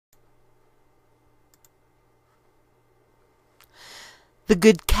The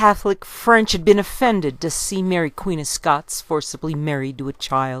good Catholic French had been offended to see Mary Queen of Scots forcibly married to a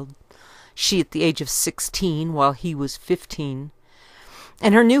child, she at the age of 16 while he was 15,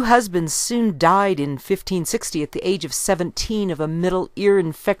 and her new husband soon died in 1560 at the age of 17 of a middle ear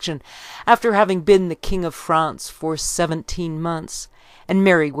infection after having been the King of France for 17 months, and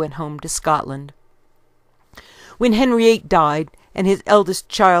Mary went home to Scotland. When Henry VIII died, and his eldest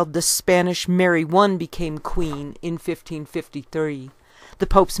child, the Spanish Mary I, became queen in 1553, the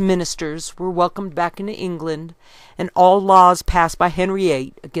Pope's ministers were welcomed back into England, and all laws passed by Henry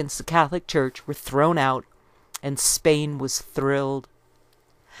VIII against the Catholic Church were thrown out, and Spain was thrilled.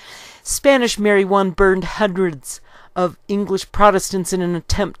 Spanish Mary I burned hundreds of English Protestants in an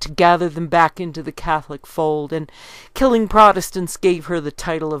attempt to gather them back into the Catholic fold, and killing Protestants gave her the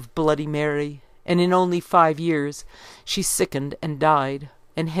title of Bloody Mary, and in only 5 years she sickened and died,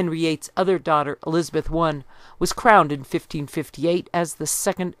 and Henry VIII's other daughter, Elizabeth I, was crowned in 1558 as the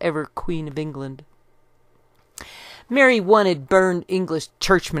second ever Queen of England. Mary I had burned English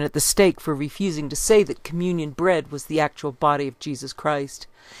churchmen at the stake for refusing to say that communion bread was the actual body of Jesus Christ,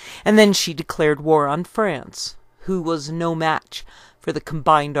 and then she declared war on France, who was no match for the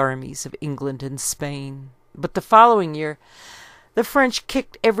combined armies of England and Spain. But the following year, the French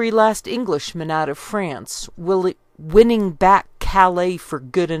kicked every last Englishman out of France, winning back Calais for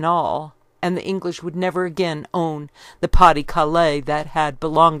good and all, and the English would never again own the Pas-de-Calais that had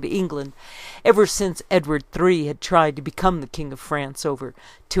belonged to England ever since Edward III had tried to become the King of France over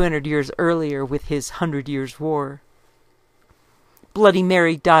 200 years earlier with his 100 Years' War. Bloody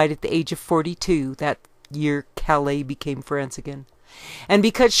Mary died at the age of 42. That year Calais became France again. And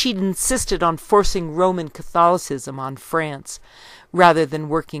because she'd insisted on forcing Roman Catholicism on France, rather than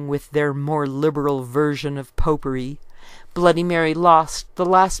working with their more liberal version of popery, Bloody Mary lost the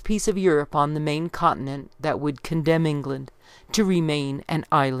last piece of Europe on the main continent that would condemn England to remain an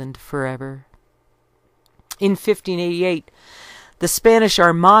island forever. In 1588, the Spanish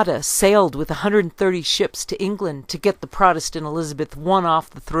Armada sailed with 130 ships to England to get the Protestant Elizabeth I off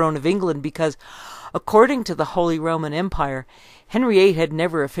the throne of England because, according to the Holy Roman Empire, Henry VIII had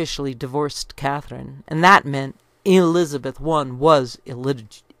never officially divorced Catherine, and that meant Elizabeth I was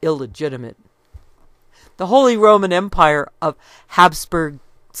illegitimate. The Holy Roman Empire of Habsburg,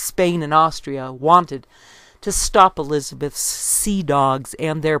 Spain, and Austria wanted to stop Elizabeth's sea dogs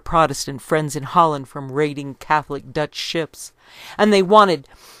and their Protestant friends in Holland from raiding Catholic Dutch ships, and they wanted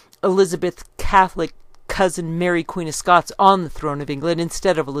Elizabeth's Catholic cousin Mary Queen of Scots on the throne of England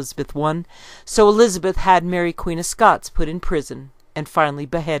instead of Elizabeth I, so Elizabeth had Mary Queen of Scots put in prison and finally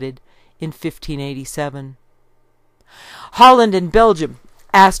beheaded in 1587. Holland and Belgium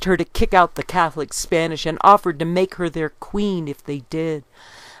asked her to kick out the Catholic Spanish and offered to make her their queen if they did,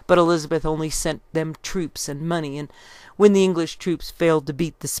 but Elizabeth only sent them troops and money, and when the English troops failed to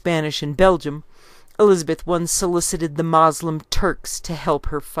beat the Spanish in Belgium, Elizabeth I solicited the Moslem Turks to help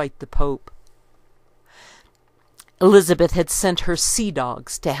her fight the Pope. Elizabeth had sent her sea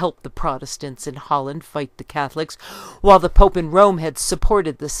dogs to help the Protestants in Holland fight the Catholics, while the Pope in Rome had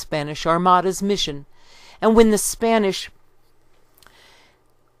supported the Spanish Armada's mission. And when the Spaniards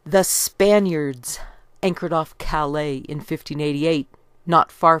anchored off Calais in 1588,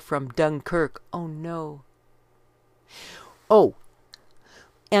 not far from Dunkirk.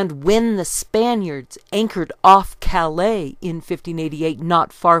 And when the Spaniards anchored off Calais in 1588,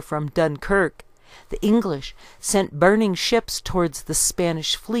 not far from Dunkirk, the English sent burning ships towards the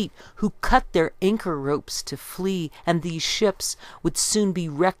Spanish fleet, who cut their anchor ropes to flee, and these ships would soon be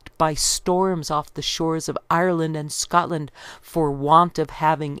wrecked by storms off the shores of Ireland and Scotland for want of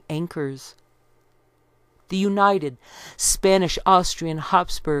having anchors. The united Spanish-Austrian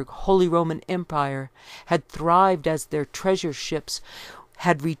Habsburg Holy Roman Empire had thrived as their treasure ships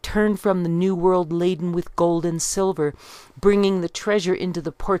had returned from the New World laden with gold and silver, bringing the treasure into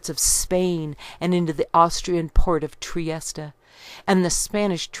the ports of Spain and into the Austrian port of Trieste. And the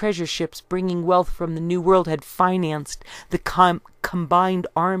Spanish treasure ships bringing wealth from the New World had financed the combined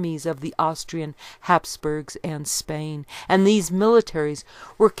armies of the Austrian, Habsburgs, and Spain. And these militaries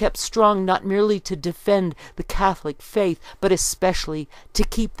were kept strong not merely to defend the Catholic faith, but especially to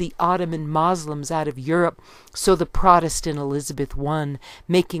keep the Ottoman Moslems out of Europe, so the Protestant Elizabeth I,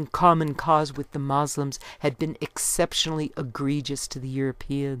 making common cause with the Moslems, had been exceptionally egregious to the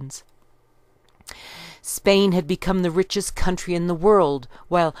Europeans. Spain had become the richest country in the world,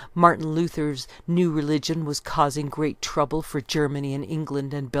 while Martin Luther's new religion was causing great trouble for Germany and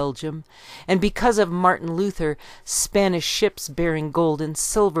England and Belgium. And because of Martin Luther, Spanish ships bearing gold and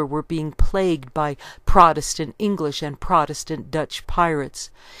silver were being plagued by Protestant English and Protestant Dutch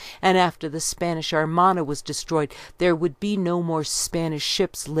pirates. And after the Spanish Armada was destroyed, there would be no more Spanish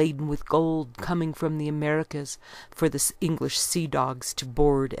ships laden with gold coming from the Americas for the English sea dogs to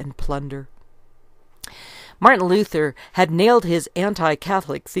board and plunder. Martin Luther had nailed his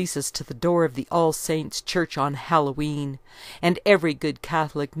anti-Catholic thesis to the door of the All Saints Church on Halloween, and every good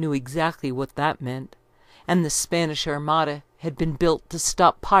Catholic knew exactly what that meant. And the Spanish Armada had been built to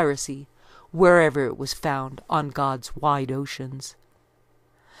stop piracy wherever it was found on God's wide oceans.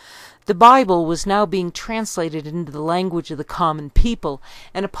 The Bible was now being translated into the language of the common people,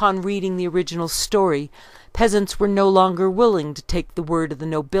 and upon reading the original story, peasants were no longer willing to take the word of the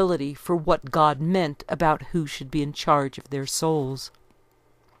nobility for what God meant about who should be in charge of their souls.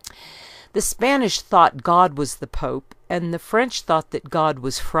 The Spanish thought God was the Pope, and the French thought that God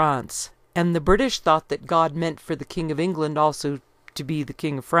was France, and the British thought that God meant for the King of England also to be the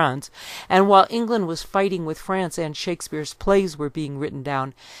King of France. And while England was fighting with France and Shakespeare's plays were being written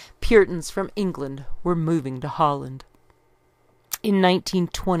down, Puritans from England were moving to Holland. In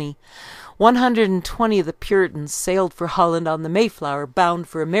 1920, 120 of the Puritans sailed for Holland on the Mayflower, bound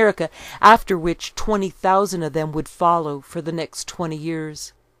for America, after which 20,000 of them would follow for the next 20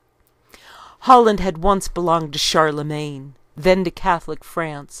 years. Holland had once belonged to Charlemagne, then to Catholic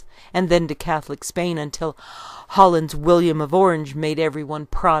France, and then to Catholic Spain, until Holland's William of Orange made everyone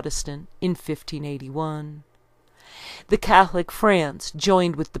Protestant in 1581. The Catholic France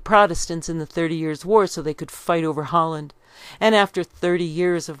joined with the Protestants in the 30 Years' War so they could fight over Holland, and after 30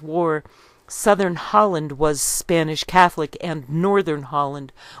 years of war, southern Holland was Spanish Catholic and northern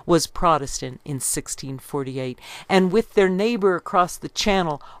Holland was Protestant in 1648. And with their neighbor across the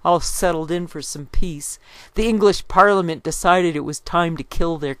Channel all settled in for some peace, the English Parliament decided it was time to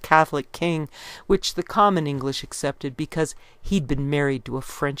kill their Catholic king, which the common English accepted because he'd been married to a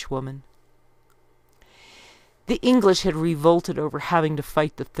French woman. The English had revolted over having to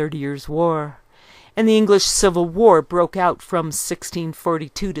fight the 30 Years' War, and the English Civil War broke out from 1642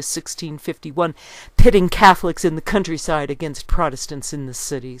 to 1651, pitting Catholics in the countryside against Protestants in the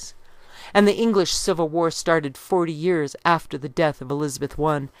cities. And the English Civil War started 40 years after the death of Elizabeth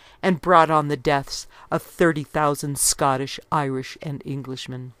I, and brought on the deaths of 30,000 Scottish, Irish, and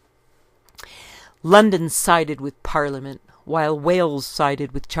Englishmen. London sided with Parliament, while Wales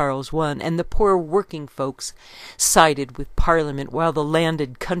sided with Charles I, and the poor working folks sided with Parliament, while the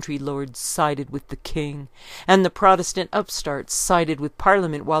landed country lords sided with the king, and the Protestant upstarts sided with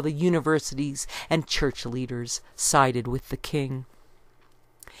Parliament, while the universities and church leaders sided with the king.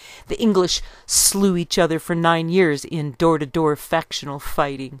 The English slew each other for 9 years in door-to-door factional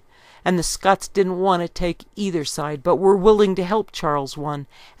fighting, and the Scots didn't want to take either side, but were willing to help Charles I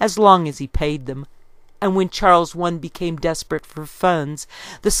as long as he paid them. And when Charles I became desperate for funds,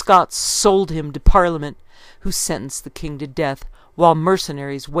 the Scots sold him to Parliament, who sentenced the king to death, while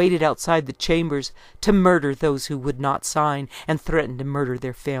mercenaries waited outside the chambers to murder those who would not sign, and threatened to murder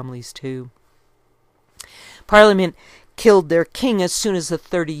their families too. Parliament killed their king as soon as the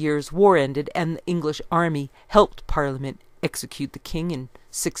 30 Years' War ended, and the English army helped Parliament execute the king in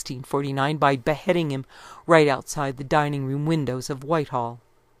 1649 by beheading him right outside the dining room windows of Whitehall.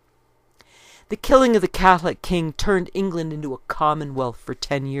 The killing of the Catholic king turned England into a commonwealth for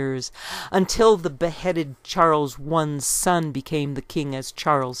 10 years, until the beheaded Charles I's son became the king as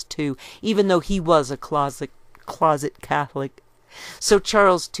Charles II, even though he was a closet Catholic. So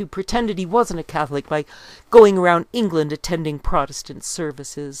Charles II pretended he wasn't a Catholic by going around England attending Protestant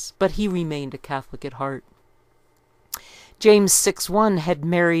services, but he remained a Catholic at heart. James VI had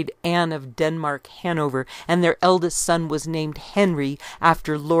married Anne of Denmark-Hanover, and their eldest son was named Henry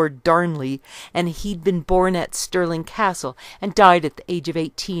after Lord Darnley, and he'd been born at Stirling Castle and died at the age of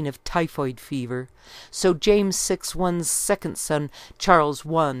 18 of typhoid fever. So James VI's second son, Charles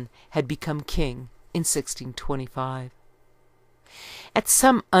I, had become king in 1625. At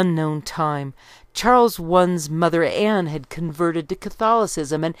some unknown time, Charles I's mother Anne had converted to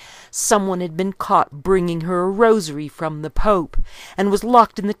Catholicism, and someone had been caught bringing her a rosary from the Pope, and was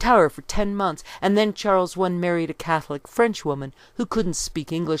locked in the Tower for 10 months. And then Charles I married a Catholic French woman who couldn't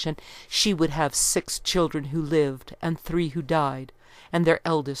speak English, and she would have 6 children who lived and 3 who died, and their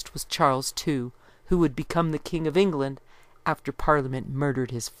eldest was Charles II, who would become the King of England after Parliament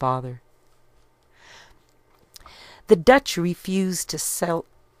murdered his father. The Dutch refused to sell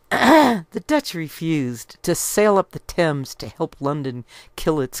The Dutch refused to sail up the Thames to help London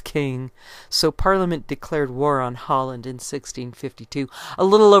kill its king, so Parliament declared war on Holland in 1652, a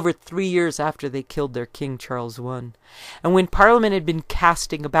little over 3 years after they killed their King Charles I. And when Parliament had been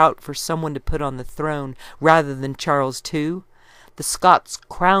casting about for someone to put on the throne rather than Charles II, the Scots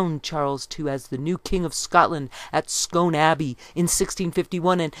crowned Charles II as the new King of Scotland at Scone Abbey in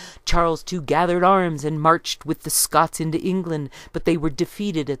 1651, and Charles II gathered arms and marched with the Scots into England, but they were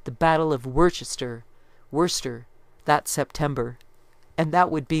defeated at the Battle of Worcester that September, and that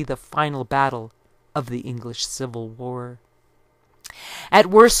would be the final battle of the English Civil War. At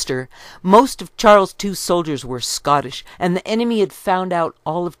Worcester, most of Charles II's soldiers were Scottish, and the enemy had found out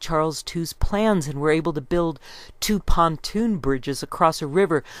all of Charles II's plans and were able to build 2 pontoon bridges across a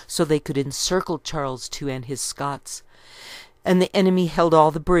river so they could encircle Charles II and his Scots. And the enemy held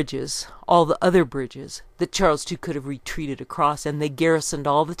all the other bridges that Charles II could have retreated across, and they garrisoned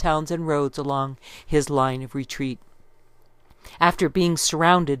all the towns and roads along his line of retreat. After being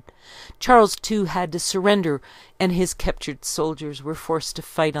surrounded, Charles II had to surrender, and his captured soldiers were forced to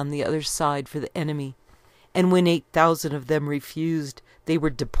fight on the other side for the enemy. And when 8,000 of them refused, they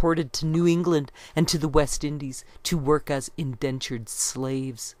were deported to New England and to the West Indies to work as indentured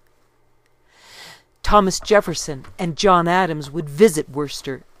slaves. Thomas Jefferson and John Adams would visit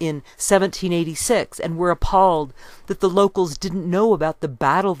Worcester in 1786 and were appalled that the locals didn't know about the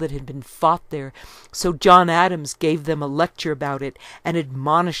battle that had been fought there. So John Adams gave them a lecture about it and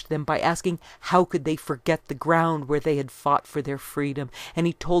admonished them by asking how could they forget the ground where they had fought for their freedom, and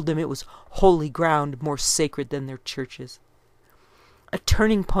he told them it was holy ground, more sacred than their churches. A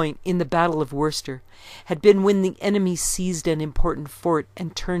turning point in the Battle of Worcester had been when the enemy seized an important fort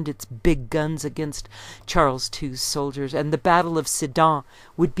and turned its big guns against Charles II's soldiers, and the Battle of Sedan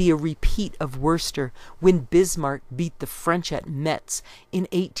would be a repeat of Worcester when Bismarck beat the French at Metz in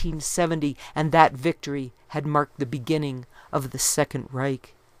 1870, and that victory had marked the beginning of the Second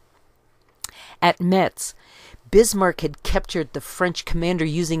Reich. At Metz, Bismarck had captured the French commander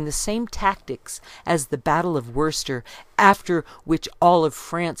using the same tactics as the Battle of Worcester, after which all of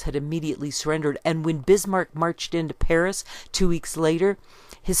France had immediately surrendered, and when Bismarck marched into Paris 2 weeks later,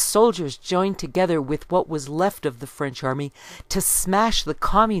 his soldiers joined together with what was left of the French army to smash the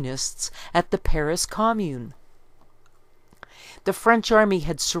communists at the Paris Commune. The French army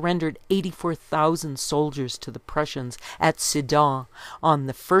had surrendered 84,000 soldiers to the Prussians at Sedan on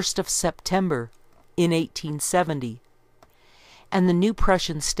the 1st of September in 1870, and the new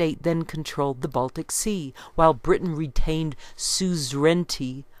Prussian state then controlled the Baltic Sea, while Britain retained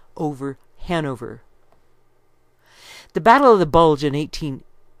suzerainty over Hanover. The Battle of the Bulge in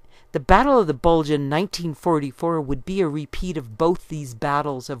 1944 would be a repeat of both these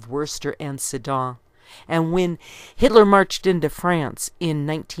battles of Worcester and Sedan, and when Hitler marched into France in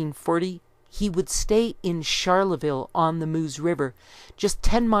 1940, he would stay in Charleville on the Meuse River, just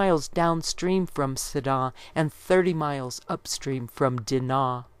 10 miles downstream from Sedan and 30 miles upstream from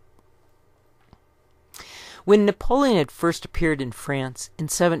Dinant. When Napoleon had first appeared in France in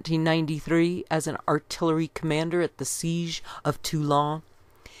 1793 as an artillery commander at the siege of Toulon,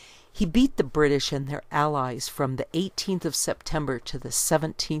 he beat the British and their allies from the 18th of September to the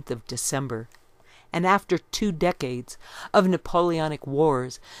 17th of December. And after 2 decades of Napoleonic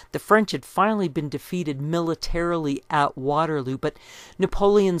wars, the French had finally been defeated militarily at Waterloo, but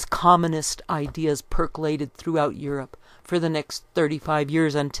Napoleon's communist ideas percolated throughout Europe for the next 35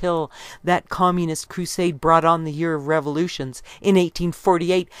 years until that communist crusade brought on the year of revolutions in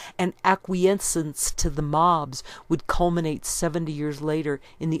 1848, and acquiescence to the mobs would culminate 70 years later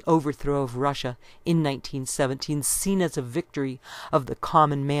in the overthrow of Russia in 1917, seen as a victory of the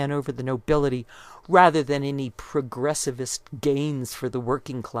common man over the nobility, rather than any progressivist gains for the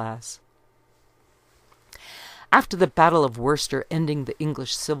working class. After the Battle of Worcester ending the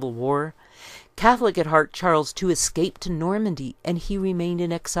English Civil War, Catholic at heart Charles II escaped to Normandy, and he remained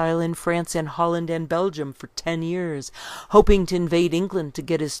in exile in France and Holland and Belgium for 10 years, hoping to invade England to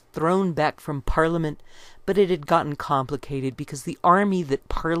get his throne back from Parliament. But it had gotten complicated because the army that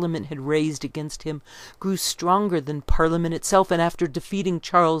Parliament had raised against him grew stronger than Parliament itself, and after defeating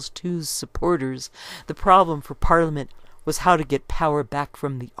Charles II's supporters, the problem for Parliament was how to get power back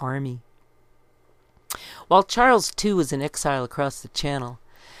from the army. While Charles II was in exile across the Channel,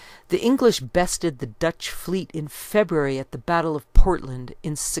 the English bested the Dutch fleet in February at the Battle of Portland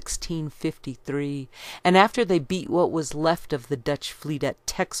in 1653, and after they beat what was left of the Dutch fleet at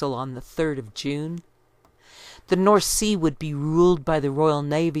Texel on the 3rd of June, the North Sea would be ruled by the Royal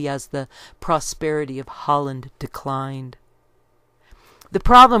Navy as the prosperity of Holland declined. The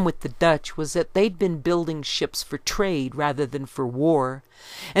problem with the Dutch was that they'd been building ships for trade rather than for war,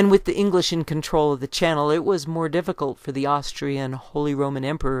 and with the English in control of the Channel, it was more difficult for the Austrian Holy Roman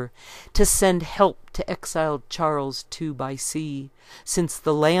Emperor to send help to exiled Charles II by sea, since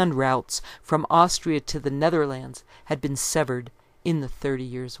the land routes from Austria to the Netherlands had been severed in the 30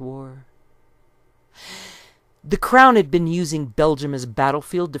 Years' War. The Crown had been using Belgium as a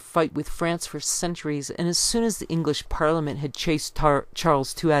battlefield to fight with France for centuries, and as soon as the English Parliament had chased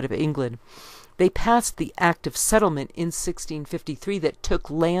Charles II out of England, they passed the Act of Settlement in 1653 that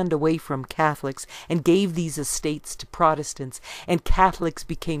took land away from Catholics and gave these estates to Protestants, and Catholics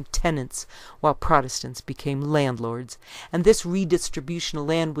became tenants while Protestants became landlords. And this redistribution of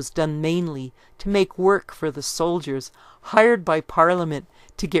land was done mainly to make work for the soldiers hired by Parliament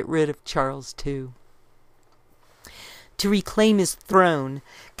to get rid of Charles II. To reclaim his throne,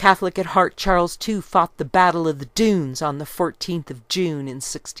 Catholic at heart Charles II fought the Battle of the Dunes on the 14th of June in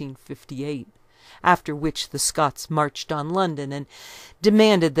 1658, after which the Scots marched on London and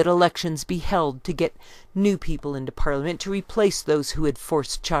demanded that elections be held to get new people into Parliament to replace those who had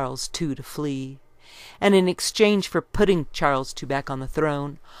forced Charles II to flee. And in exchange for putting Charles II back on the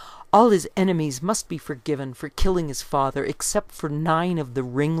throne, all his enemies must be forgiven for killing his father, except for 9 of the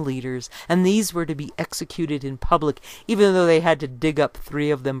ringleaders, and these were to be executed in public, even though they had to dig up 3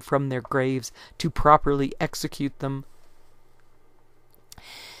 of them from their graves to properly execute them.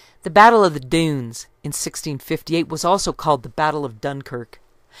 The Battle of the Dunes in 1658 was also called the Battle of Dunkirk,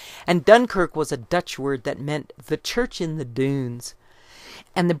 and Dunkirk was a Dutch word that meant the church in the dunes.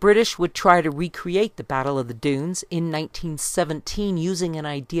 And the British would try to recreate the Battle of the Dunes in 1917 using an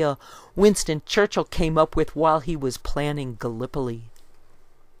idea Winston Churchill came up with while he was planning Gallipoli.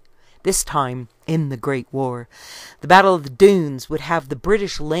 This time, in the Great War, the Battle of the Dunes would have the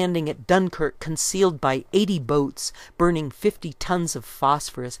British landing at Dunkirk concealed by 80 boats burning 50 tons of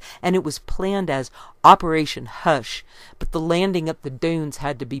phosphorus, and it was planned as Operation Hush, but the landing at the dunes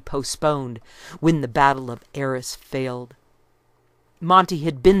had to be postponed when the Battle of Arras failed. Monty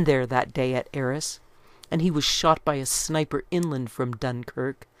had been there that day at Arras, and he was shot by a sniper inland from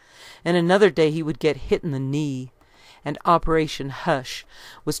Dunkirk, and another day he would get hit in the knee, and Operation Hush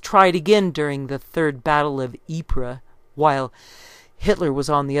was tried again during the Third Battle of Ypres, while Hitler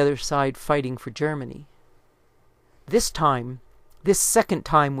was on the other side fighting for Germany. This second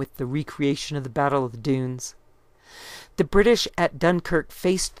time with the recreation of the Battle of the Dunes, the British at Dunkirk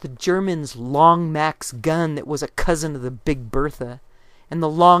faced the Germans' Long Max gun that was a cousin of the Big Bertha, and the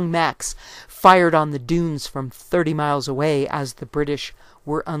Long Max fired on the dunes from 30 miles away as the British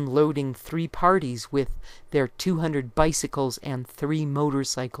were unloading 3 parties with their 200 bicycles and 3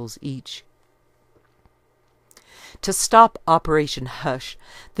 motorcycles each. To stop Operation Hush,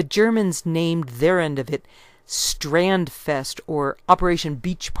 the Germans named their end of it Strandfest or Operation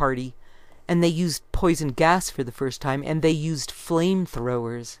Beach Party, and they used poison gas for the first time, and they used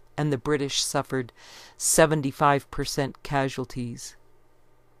flamethrowers, and the British suffered 75% casualties.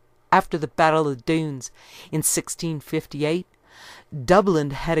 After the Battle of the Dunes in 1658,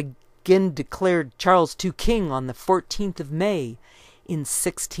 Dublin had again declared Charles II king on the 14th of May in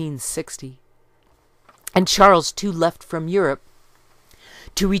 1660. And Charles II left from Europe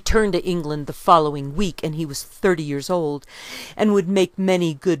to return to England the following week, and he was 30 years old, and would make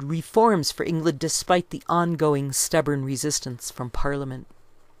many good reforms for England despite the ongoing stubborn resistance from Parliament.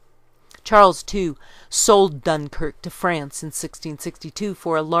 Charles II sold Dunkirk to France in 1662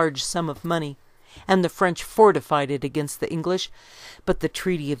 for a large sum of money, and the French fortified it against the English, but the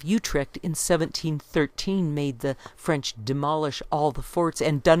Treaty of Utrecht in 1713 made the French demolish all the forts,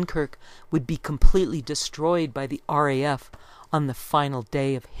 and Dunkirk would be completely destroyed by the RAF on the final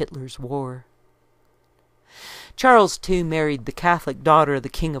day of Hitler's war. Charles II married the Catholic daughter of the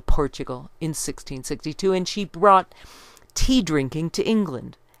King of Portugal in 1662, and she brought tea drinking to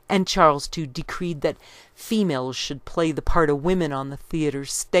England, and Charles II decreed that females should play the part of women on the theater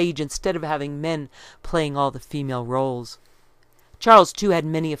stage instead of having men playing all the female roles. Charles II had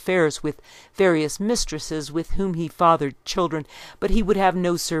many affairs with various mistresses with whom he fathered children, but he would have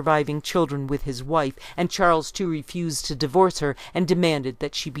no surviving children with his wife, and Charles II refused to divorce her and demanded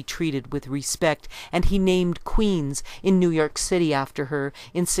that she be treated with respect, and he named Queens in New York City after her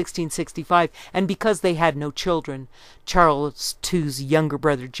in 1665, and because they had no children, Charles II's younger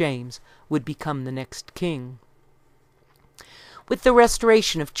brother James would become the next king. With the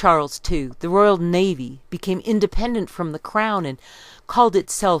restoration of Charles II, the Royal Navy became independent from the Crown and called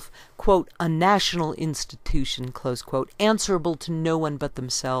itself, quote, a national institution, close quote, answerable to no one but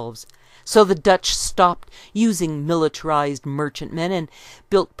themselves. So the Dutch stopped using militarized merchantmen and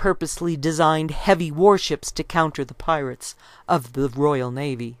built purposely designed heavy warships to counter the pirates of the Royal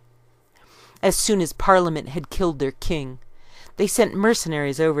Navy. As soon as Parliament had killed their king, they sent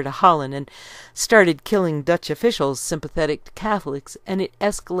mercenaries over to Holland and started killing Dutch officials sympathetic to Catholics, and it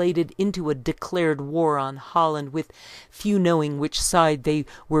escalated into a declared war on Holland, with few knowing which side they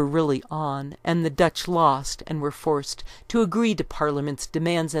were really on, and the Dutch lost and were forced to agree to Parliament's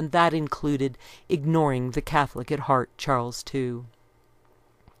demands, and that included ignoring the Catholic at heart Charles II.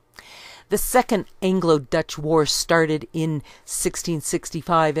 The Second Anglo-Dutch War started in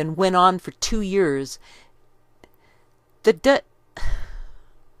 1665 and went on for 2 years. The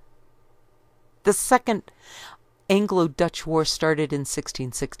Second Anglo-Dutch War started in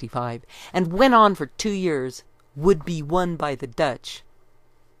 1665 and went on for 2 years, would be won by the Dutch.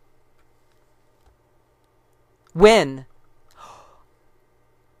 When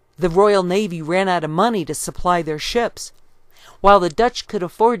the Royal Navy ran out of money to supply their ships, while the Dutch could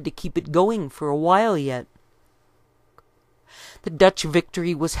afford to keep it going for a while yet. The Dutch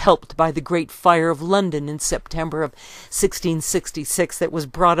victory was helped by the Great Fire of London in September of 1666 that was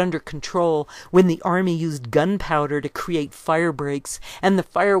brought under control when the army used gunpowder to create fire breaks, and the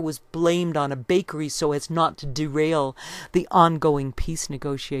fire was blamed on a bakery so as not to derail the ongoing peace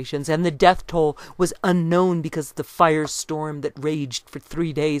negotiations, and the death toll was unknown because the firestorm that raged for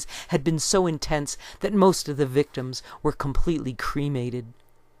 3 days had been so intense that most of the victims were completely cremated.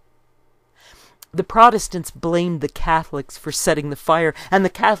 The Protestants blamed the Catholics for setting the fire, and the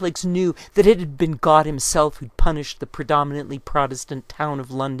Catholics knew that it had been God himself who'd punished the predominantly Protestant town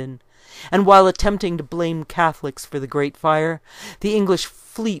of London. And while attempting to blame Catholics for the Great Fire, the English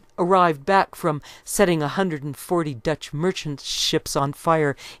fleet arrived back from setting 140 Dutch merchant ships on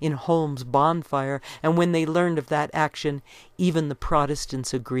fire in Holmes' bonfire, and when they learned of that action, even the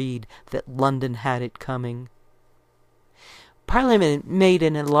Protestants agreed that London had it coming. Parliament made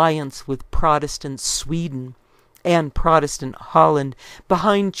an alliance with Protestant Sweden and Protestant Holland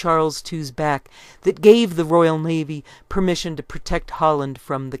behind Charles II's back that gave the Royal Navy permission to protect Holland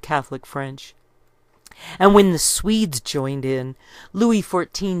from the Catholic French. And when the Swedes joined in, Louis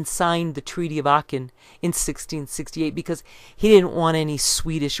XIV signed the Treaty of Aachen in 1668 because he didn't want any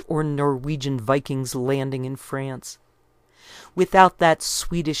Swedish or Norwegian Vikings landing in France. Without that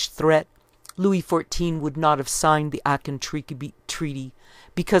Swedish threat, Louis XIV would not have signed the Aachen Treaty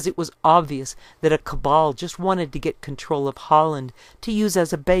because it was obvious that a cabal just wanted to get control of Holland to use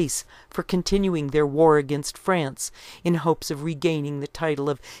as a base for continuing their war against France in hopes of regaining the title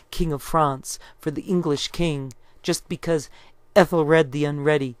of King of France for the English king, just because Ethelred the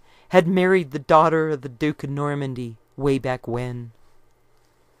Unready had married the daughter of the Duke of Normandy way back when.